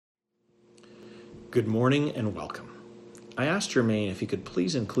Good morning and welcome. I asked Jermaine if he could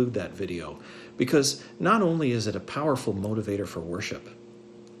please include that video because not only is it a powerful motivator for worship,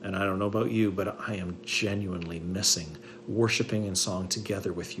 and I don't know about you, but I am genuinely missing worshiping in song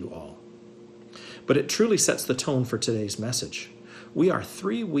together with you all. But it truly sets the tone for today's message. We are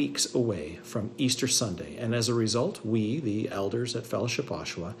 3 weeks away from Easter Sunday, and as a result, we, the elders at Fellowship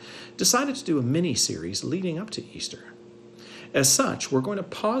Oshawa, decided to do a mini-series leading up to Easter. As such, we're going to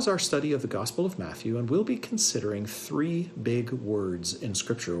pause our study of the Gospel of Matthew, and we'll be considering 3 big words in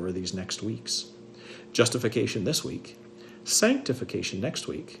Scripture over these next weeks. Justification this week, sanctification next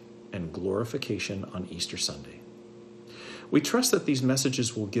week, and glorification on Easter Sunday. We trust that these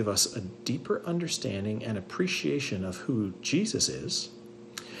messages will give us a deeper understanding and appreciation of who Jesus is,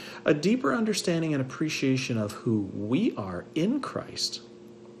 a deeper understanding and appreciation of who we are in Christ,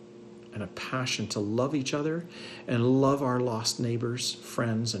 and a passion to love each other and love our lost neighbors,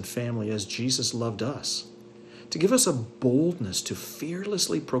 friends, and family as Jesus loved us, to give us a boldness to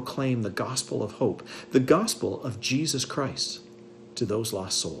fearlessly proclaim the gospel of hope, the gospel of Jesus Christ to those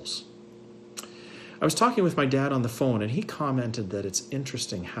lost souls. I was talking with my dad on the phone, and he commented that it's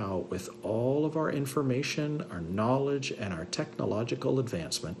interesting how, with all of our information, our knowledge, and our technological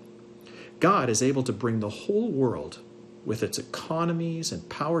advancement, God is able to bring the whole world with its economies and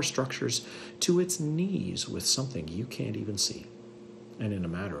power structures to its knees with something you can't even see, and in a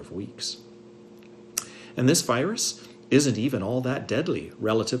matter of weeks. And this virus isn't even all that deadly,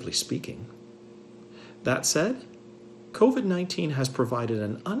 relatively speaking. That said, COVID-19 has provided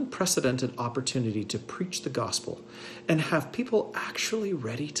an unprecedented opportunity to preach the gospel and have people actually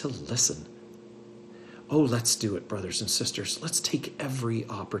ready to listen. Oh, let's do it, brothers and sisters. Let's take every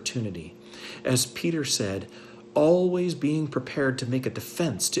opportunity. As Peter said, always being prepared to make a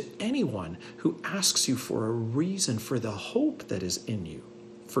defense to anyone who asks you for a reason for the hope that is in you.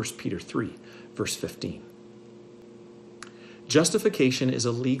 1 Peter 3, verse 15. Justification is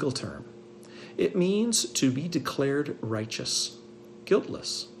a legal term. It means to be declared righteous,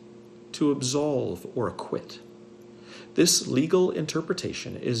 guiltless, to absolve or acquit. This legal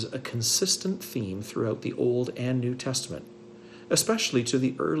interpretation is a consistent theme throughout the Old and New Testament, especially to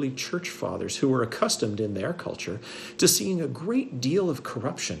the early church fathers who were accustomed in their culture to seeing a great deal of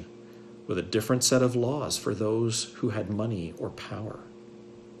corruption with a different set of laws for those who had money or power.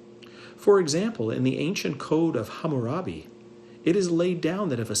 For example, in the ancient code of Hammurabi, it is laid down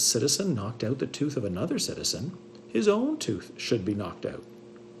that if a citizen knocked out the tooth of another citizen, his own tooth should be knocked out.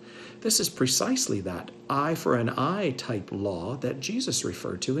 This is precisely that eye for an eye type law that Jesus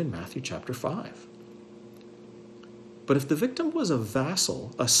referred to in Matthew chapter 5. But if the victim was a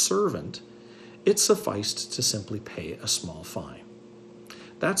vassal, a servant, it sufficed to simply pay a small fine.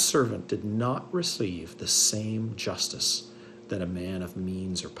 That servant did not receive the same justice that a man of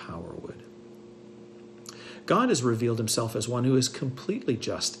means or power would. God has revealed himself as one who is completely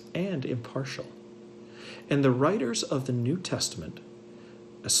just and impartial. And the writers of the New Testament,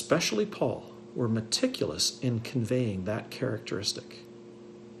 especially Paul, were meticulous in conveying that characteristic.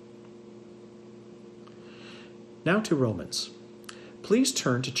 Now to Romans. Please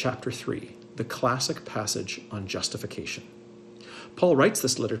turn to chapter 3, the classic passage on justification. Paul writes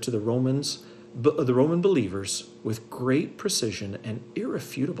this letter to the Roman believers with great precision and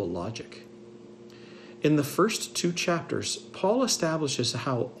irrefutable logic. In the first 2 chapters, Paul establishes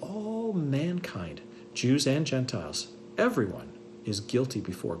how all mankind, Jews and Gentiles, everyone is guilty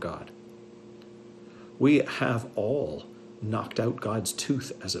before God. We have all knocked out God's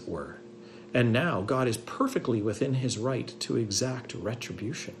tooth, as it were. And now God is perfectly within his right to exact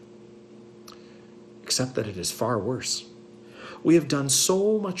retribution. Except that it is far worse. We have done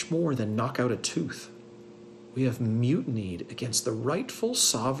so much more than knock out a tooth. We have mutinied against the rightful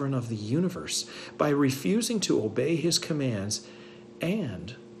sovereign of the universe by refusing to obey his commands.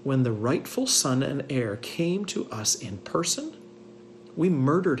 And when the rightful son and heir came to us in person, we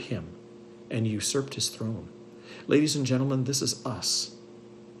murdered him and usurped his throne. Ladies and gentlemen, this is us.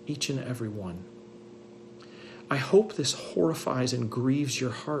 Each and every one. I hope this horrifies and grieves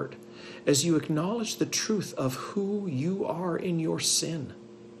your heart as you acknowledge the truth of who you are in your sin.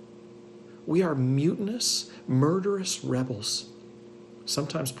 We are mutinous, murderous rebels,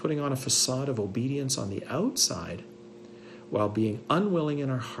 sometimes putting on a facade of obedience on the outside while being unwilling in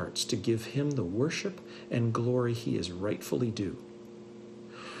our hearts to give him the worship and glory he is rightfully due,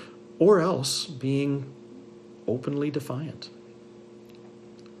 or else being openly defiant.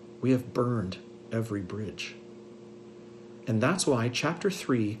 We have burned every bridge. And that's why chapter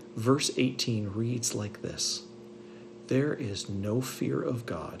 3, verse 18 reads like this: There is no fear of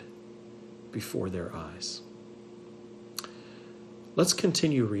God before their eyes. Let's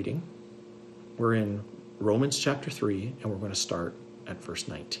continue reading. We're in Romans chapter 3, and we're going to start at verse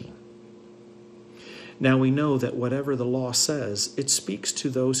 19. Now we know that whatever the law says, it speaks to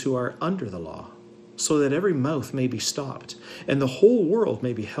those who are under the law, so that every mouth may be stopped, and the whole world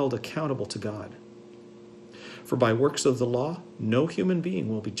may be held accountable to God. For by works of the law, no human being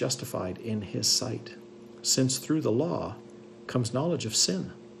will be justified in his sight, since through the law comes knowledge of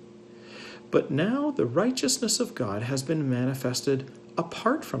sin. But now the righteousness of God has been manifested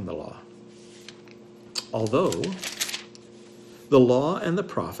apart from the law. Although the law and the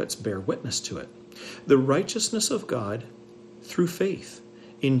prophets bear witness to it, the righteousness of God through faith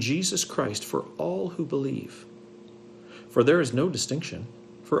in Jesus Christ for all who believe. For there is no distinction,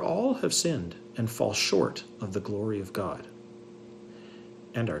 for all have sinned and fall short of the glory of God,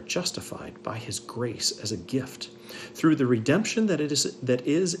 and are justified by his grace as a gift through the redemption that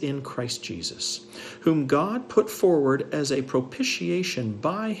is in Christ Jesus, whom God put forward as a propitiation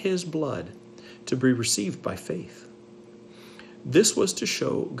by his blood to be received by faith. This was to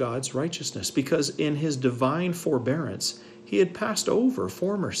show God's righteousness, because in his divine forbearance he had passed over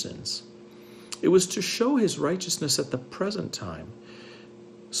former sins. It was to show his righteousness at the present time,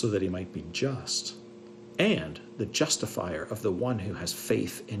 so that he might be just and the justifier of the one who has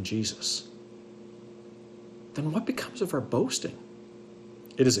faith in Jesus. Then what becomes of our boasting?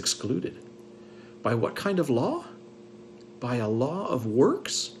 It is excluded. By what kind of law? By a law of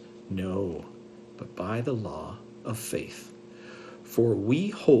works? No, but by the law of faith. For we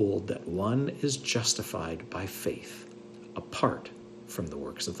hold that one is justified by faith, apart from the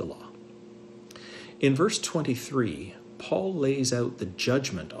works of the law. In verse 23, Paul lays out the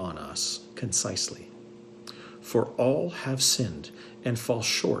judgment on us concisely. For all have sinned and fall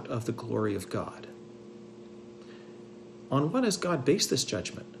short of the glory of God. On what has God based this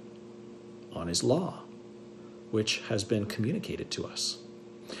judgment? On his law, which has been communicated to us.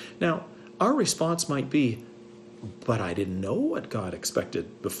 Now, our response might be, but I didn't know what God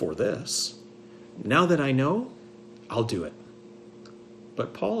expected before this. Now that I know, I'll do it.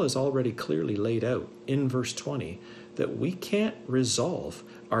 But Paul has already clearly laid out in verse 20 that we can't resolve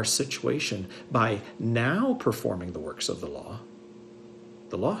our situation by now performing the works of the law.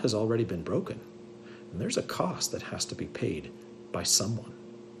 The law has already been broken, and there's a cost that has to be paid by someone.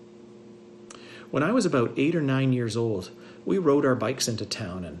 When I was about 8 or 9 years old, we rode our bikes into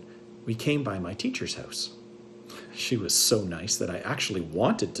town, and we came by my teacher's house. She was so nice that I actually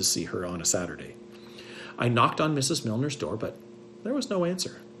wanted to see her on a Saturday. I knocked on Mrs. Milner's door, but there was no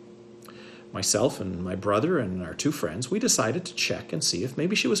answer. Myself and my brother and our 2 friends, we decided to check and see if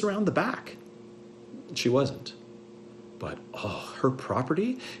maybe she was around the back. She wasn't. But, her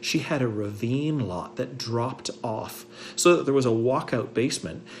property, she had a ravine lot that dropped off so that there was a walkout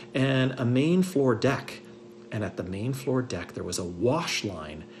basement and a main floor deck. And at the main floor deck, there was a wash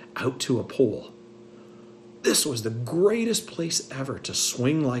line out to a pole. This was the greatest place ever to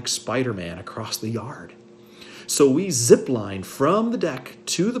swing like Spider-Man across the yard. So we ziplined from the deck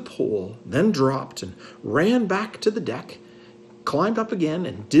to the pole, then dropped and ran back to the deck, climbed up again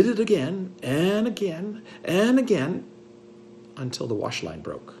and did it again and again and again until the wash line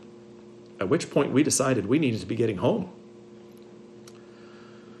broke, at which point we decided we needed to be getting home.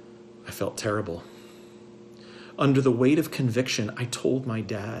 I felt terrible. Under the weight of conviction, I told my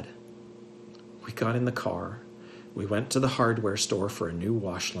dad. We got in the car, we went to the hardware store for a new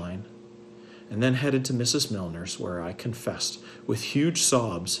wash line, and then headed to Mrs. Milner's, where I confessed with huge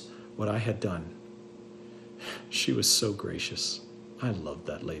sobs what I had done. She was so gracious. I loved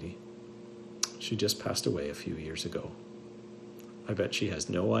that lady. She just passed away a few years ago. I bet she has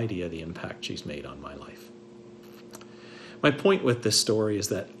no idea the impact she's made on my life. My point with this story is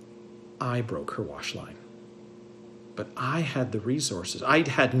that I broke her wash line. But I had the resources. I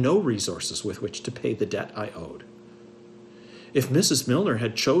had no resources with which to pay the debt I owed. If Mrs. Milner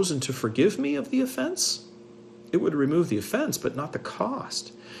had chosen to forgive me of the offense, it would remove the offense, but not the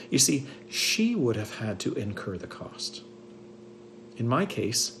cost. You see, she would have had to incur the cost. In my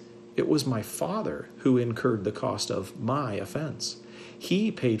case, it was my father who incurred the cost of my offense. He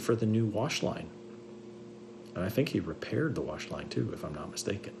paid for the new wash line. And I think he repaired the wash line too, if I'm not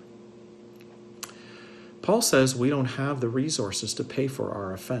mistaken. Paul says we don't have the resources to pay for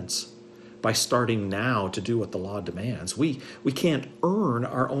our offense by starting now to do what the law demands. We can't earn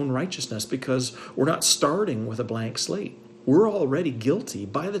our own righteousness because we're not starting with a blank slate. We're already guilty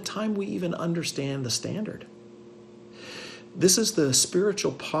by the time we even understand the standard. This is the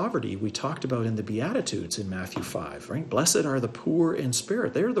spiritual poverty we talked about in the Beatitudes in Matthew 5, right? Blessed are the poor in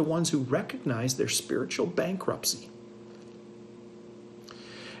spirit. They're the ones who recognize their spiritual bankruptcy.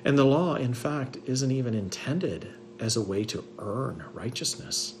 And the law, in fact, isn't even intended as a way to earn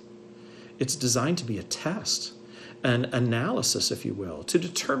righteousness. It's designed to be a test, an analysis, if you will, to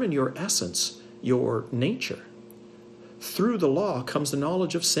determine your essence, your nature. Through the law comes the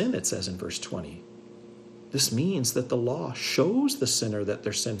knowledge of sin, it says in verse 20. This means that the law shows the sinner that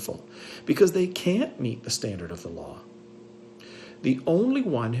they're sinful because they can't meet the standard of the law. The only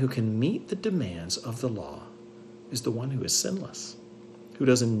one who can meet the demands of the law is the one who is sinless, who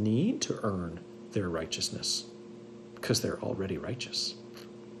doesn't need to earn their righteousness because they're already righteous.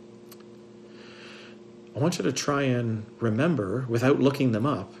 I want you to try and remember, without looking them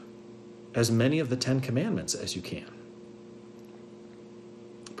up, as many of the 10 Commandments as you can.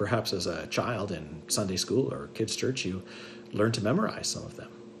 Perhaps as a child in Sunday school or kids' church, you learned to memorize some of them.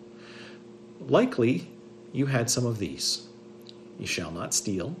 Likely, you had some of these. You shall not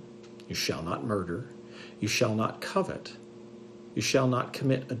steal. You shall not murder. You shall not covet. You shall not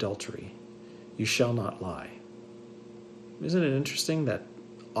commit adultery. You shall not lie. Isn't it interesting that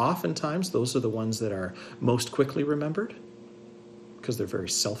oftentimes those are the ones that are most quickly remembered? Because they're very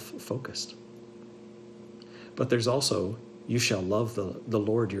self-focused. But there's also, you shall love the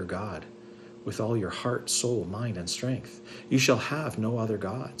Lord your God with all your heart, soul, mind, and strength. You shall have no other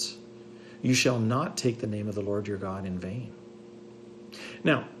gods. You shall not take the name of the Lord your God in vain.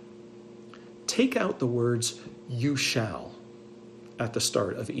 Now, take out the words you shall at the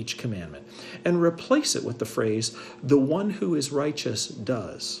start of each commandment and replace it with the phrase, the one who is righteous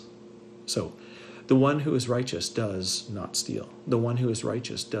does. So, the one who is righteous does not steal. The one who is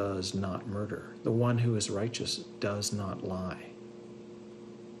righteous does not murder. The one who is righteous does not lie.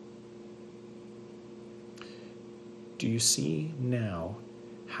 Do you see now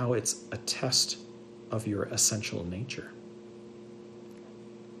how it's a test of your essential nature?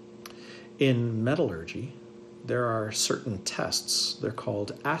 In metallurgy, there are certain tests, they're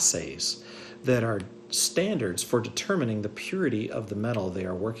called assays, that are standards for determining the purity of the metal they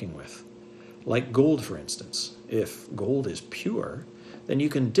are working with. Like gold, for instance. If gold is pure, then you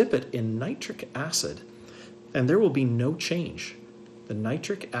can dip it in nitric acid and there will be no change. The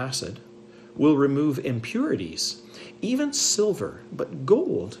nitric acid will remove impurities, even silver, but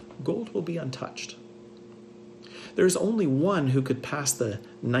gold will be untouched. There's only one who could pass the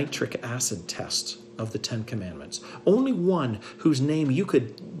nitric acid test of the 10 Commandments. Only one whose name you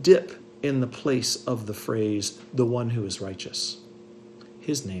could dip in the place of the phrase, the one who is righteous.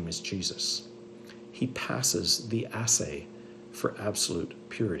 His name is Jesus. He passes the assay for absolute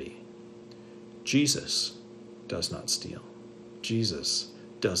purity. Jesus does not steal. Jesus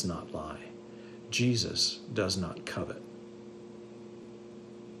does not lie. Jesus does not covet.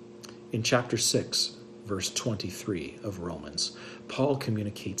 In chapter 6, verse 23 of Romans, Paul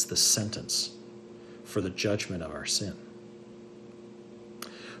communicates the sentence for the judgment of our sin.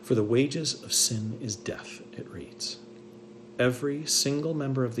 For the wages of sin is death, it reads. Every single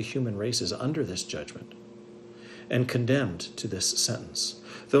member of the human race is under this judgment and condemned to this sentence.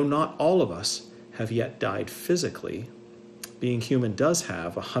 Though not all of us have yet died physically, being human does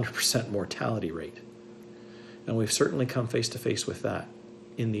have a 100% mortality rate. And we've certainly come face to face with that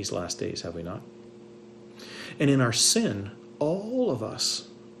in these last days, have we not? And in our sin, all of us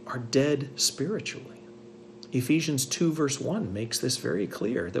are dead spiritually. Ephesians 2 verse 1 makes this very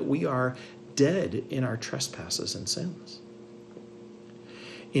clear, that we are dead in our trespasses and sins.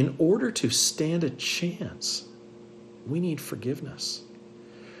 In order to stand a chance, we need forgiveness.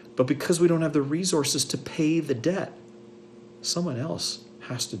 But because we don't have the resources to pay the debt, someone else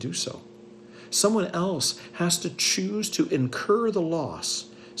has to do so. Someone else has to choose to incur the loss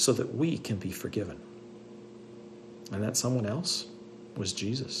so that we can be forgiven. And that someone else was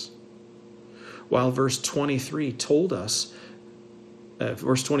Jesus. While verse 23 told us,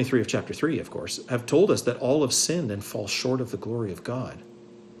 verse 23 of chapter 3, of course, have told us that all have sinned and fall short of the glory of God.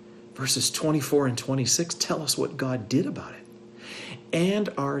 Verses 24 and 26 tell us what God did about it and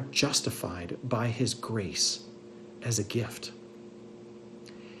are justified by his grace as a gift.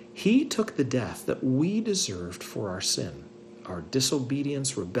 He took the death that we deserved for our sin, our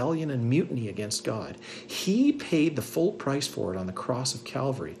disobedience, rebellion, and mutiny against God. He paid the full price for it on the cross of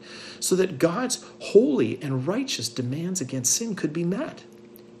Calvary so that God's holy and righteous demands against sin could be met.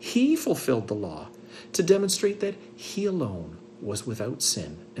 He fulfilled the law to demonstrate that he alone was without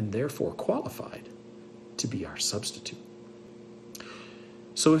sin and therefore qualified to be our substitute.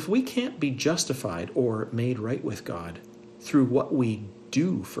 So if we can't be justified or made right with God through what we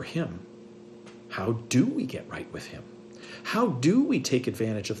do for him, how do we get right with him? How do we take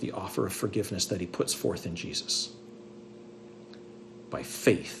advantage of the offer of forgiveness that he puts forth in Jesus? By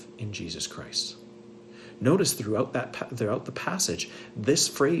faith in Jesus Christ. Notice throughout the passage, this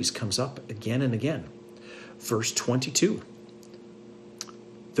phrase comes up again and again. Verse 22.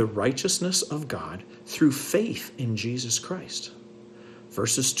 the righteousness of God through faith in Jesus Christ.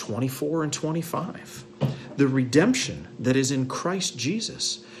 Verses 24 and 25, the redemption that is in Christ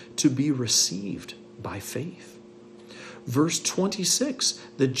Jesus to be received by faith. Verse 26,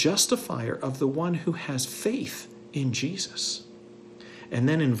 the justifier of the one who has faith in Jesus. And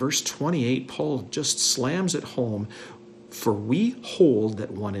then in verse 28, Paul just slams it home, for we hold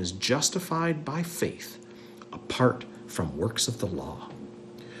that one is justified by faith apart from works of the law.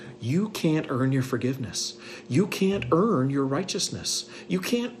 You can't earn your forgiveness. You can't earn your righteousness. You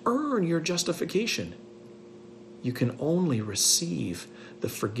can't earn your justification. You can only receive the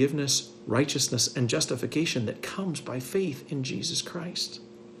forgiveness, righteousness, and justification that comes by faith in Jesus Christ.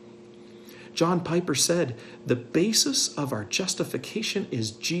 John Piper said, the basis of our justification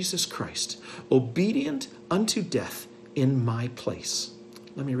is Jesus Christ, obedient unto death in my place.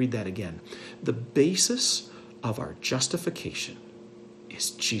 Let me read that again. The basis of our justification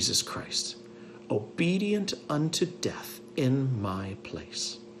is Jesus Christ, obedient unto death in my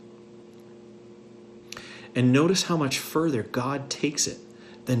place. And notice how much further God takes it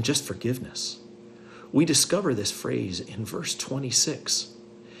than just forgiveness. We discover this phrase in verse 26,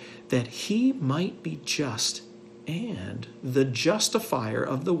 that he might be just and the justifier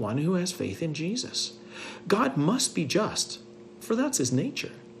of the one who has faith in Jesus. God must be just, for that's his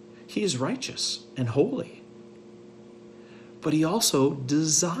nature. He is righteous and holy. But he also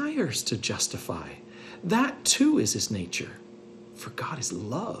desires to justify. That too is his nature, for God is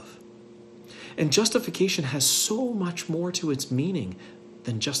love. And justification has so much more to its meaning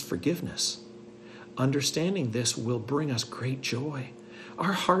than just forgiveness. Understanding this will bring us great joy.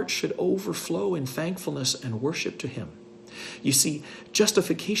 Our hearts should overflow in thankfulness and worship to him. You see,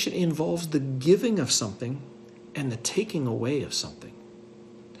 justification involves the giving of something and the taking away of something.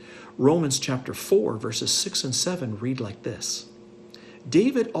 Romans chapter 4, verses 6 and 7 read like this.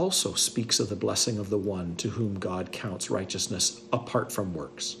 David also speaks of the blessing of the one to whom God counts righteousness apart from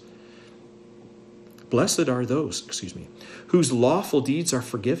works. Blessed are those, whose lawful deeds are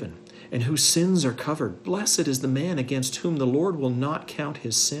forgiven and whose sins are covered. Blessed is the man against whom the Lord will not count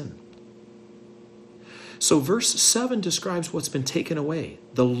his sin. So verse 7 describes what's been taken away,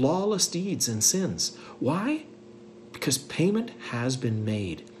 the lawless deeds and sins. Why? Because payment has been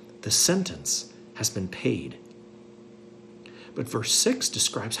made. The sentence has been paid. But verse 6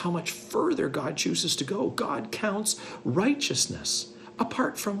 describes how much further God chooses to go. God counts righteousness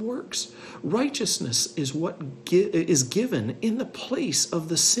apart from works. Righteousness is what is given in the place of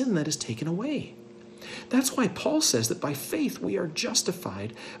the sin that is taken away. That's why Paul says that by faith we are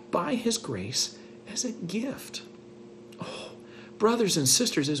justified by his grace as a gift. Oh, brothers and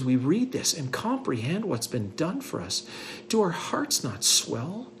sisters, as we read this and comprehend what's been done for us, do our hearts not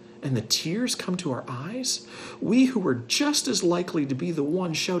swell and the tears come to our eyes? We who were just as likely to be the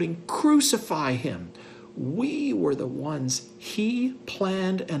ones shouting, "Crucify him," we were the ones he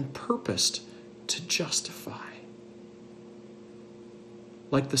planned and purposed to justify.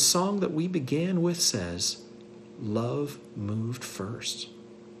 Like the song that we began with says, love moved first.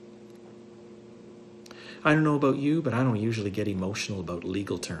 I don't know about you, but I don't usually get emotional about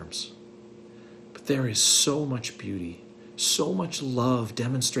legal terms. But there is so much beauty, so much love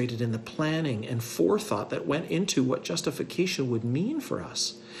demonstrated in the planning and forethought that went into what justification would mean for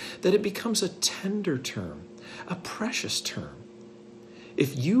us, that it becomes a tender term, a precious term.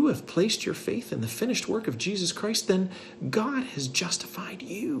 If you have placed your faith in the finished work of Jesus Christ, then God has justified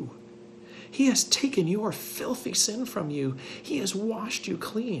you. He has taken your filthy sin from you. He has washed you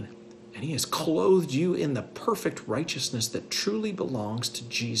clean, and he has clothed you in the perfect righteousness that truly belongs to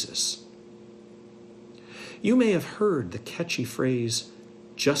Jesus. You may have heard the catchy phrase,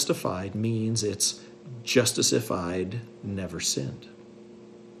 justified means it's just as if I'd never sinned.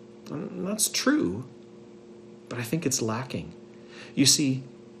 And that's true, but I think it's lacking. You see,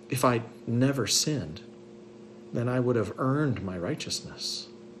 if I'd never sinned, then I would have earned my righteousness.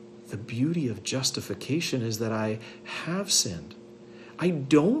 The beauty of justification is that I have sinned. I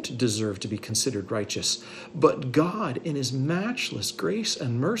don't deserve to be considered righteous, but God, in his matchless grace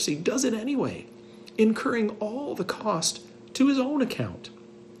and mercy, does it anyway, incurring all the cost to his own account.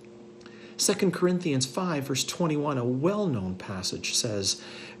 2 Corinthians 5, verse 21, a well-known passage says,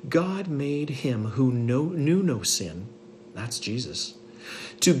 God made him who knew no sin, that's Jesus,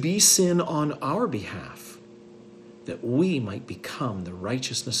 to be sin on our behalf, that we might become the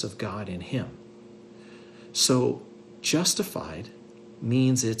righteousness of God in him. So, justified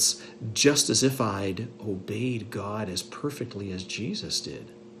means it's just as if I'd obeyed God as perfectly as Jesus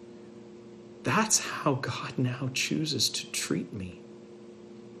did. That's how God now chooses to treat me.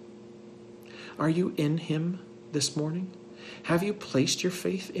 Are you in him this morning? Have you placed your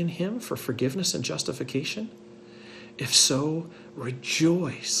faith in him for forgiveness and justification? If so,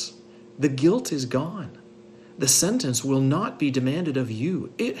 rejoice. The guilt is gone. The sentence will not be demanded of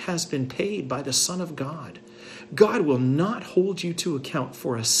you. It has been paid by the Son of God. God will not hold you to account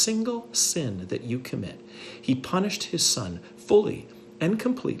for a single sin that you commit. He punished his Son fully and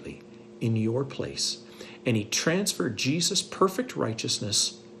completely in your place, and he transferred Jesus' perfect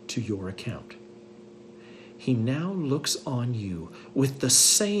righteousness to your account. He now looks on you with the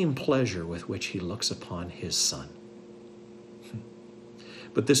same pleasure with which he looks upon his Son.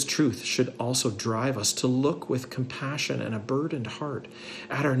 But this truth should also drive us to look with compassion and a burdened heart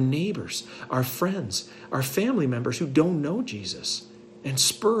at our neighbors, our friends, our family members who don't know Jesus, and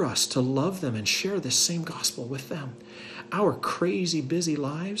spur us to love them and share this same gospel with them. Our crazy, busy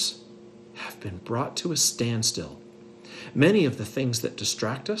lives have been brought to a standstill. Many of the things that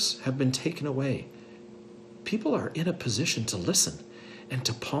distract us have been taken away. People are in a position to listen and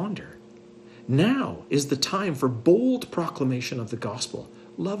to ponder. Now is the time for bold proclamation of the gospel,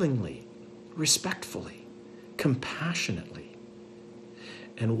 lovingly, respectfully, compassionately.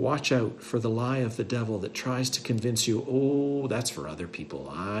 And watch out for the lie of the devil that tries to convince you, oh, that's for other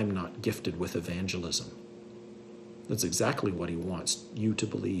people. I'm not gifted with evangelism. That's exactly what he wants you to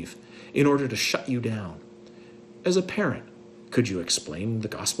believe in order to shut you down. As a parent, could you explain the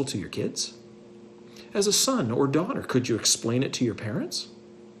gospel to your kids? As a son or daughter, could you explain it to your parents?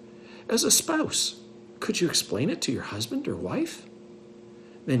 As a spouse, could you explain it to your husband or wife?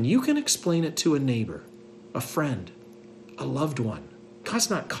 Then you can explain it to a neighbor, a friend, a loved one. God's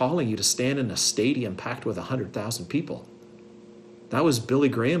not calling you to stand in a stadium packed with 100,000 people. That was Billy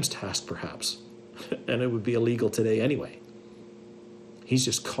Graham's task, perhaps, and it would be illegal today anyway. He's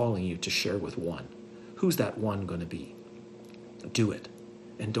just calling you to share with one. Who's that one going to be? Do it,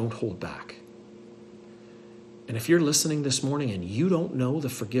 and don't hold back. And if you're listening this morning and you don't know the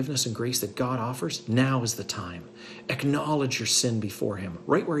forgiveness and grace that God offers, now is the time. Acknowledge your sin before him,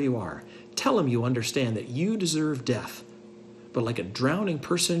 right where you are. Tell him you understand that you deserve death. But like a drowning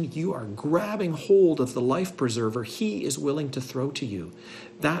person, you are grabbing hold of the life preserver he is willing to throw to you.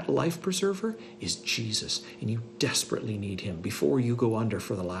 That life preserver is Jesus, and you desperately need him before you go under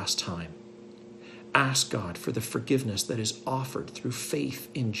for the last time. Ask God for the forgiveness that is offered through faith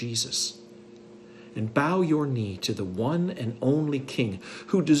in Jesus. And bow your knee to the one and only King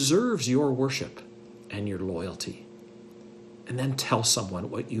who deserves your worship and your loyalty. And then tell someone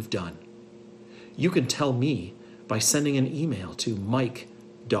what you've done. You can tell me by sending an email to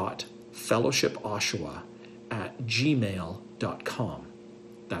mike.fellowshiposhawa@gmail.com.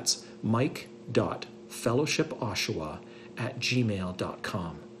 That's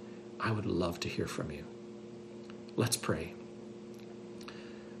mike.fellowshiposhawa@gmail.com. I would love to hear from you. Let's pray.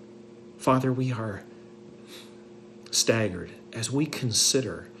 Father, we are staggered as we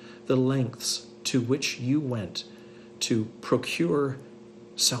consider the lengths to which you went to procure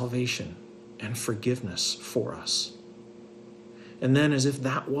salvation and forgiveness for us. And then, as if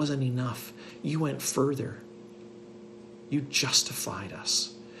that wasn't enough, you went further. You justified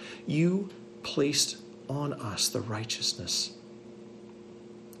us. You placed on us the righteousness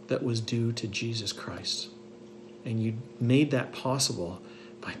that was due to Jesus Christ. And you made that possible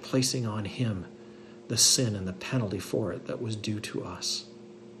by placing on him the sin and the penalty for it that was due to us.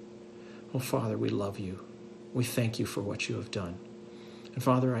 Oh, Father, we love you. We thank you for what you have done. And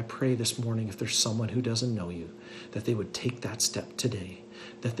Father, I pray this morning, if there's someone who doesn't know you, that they would take that step today,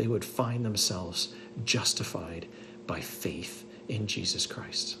 that they would find themselves justified by faith in Jesus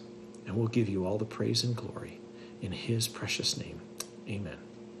Christ. And we'll give you all the praise and glory in his precious name. Amen.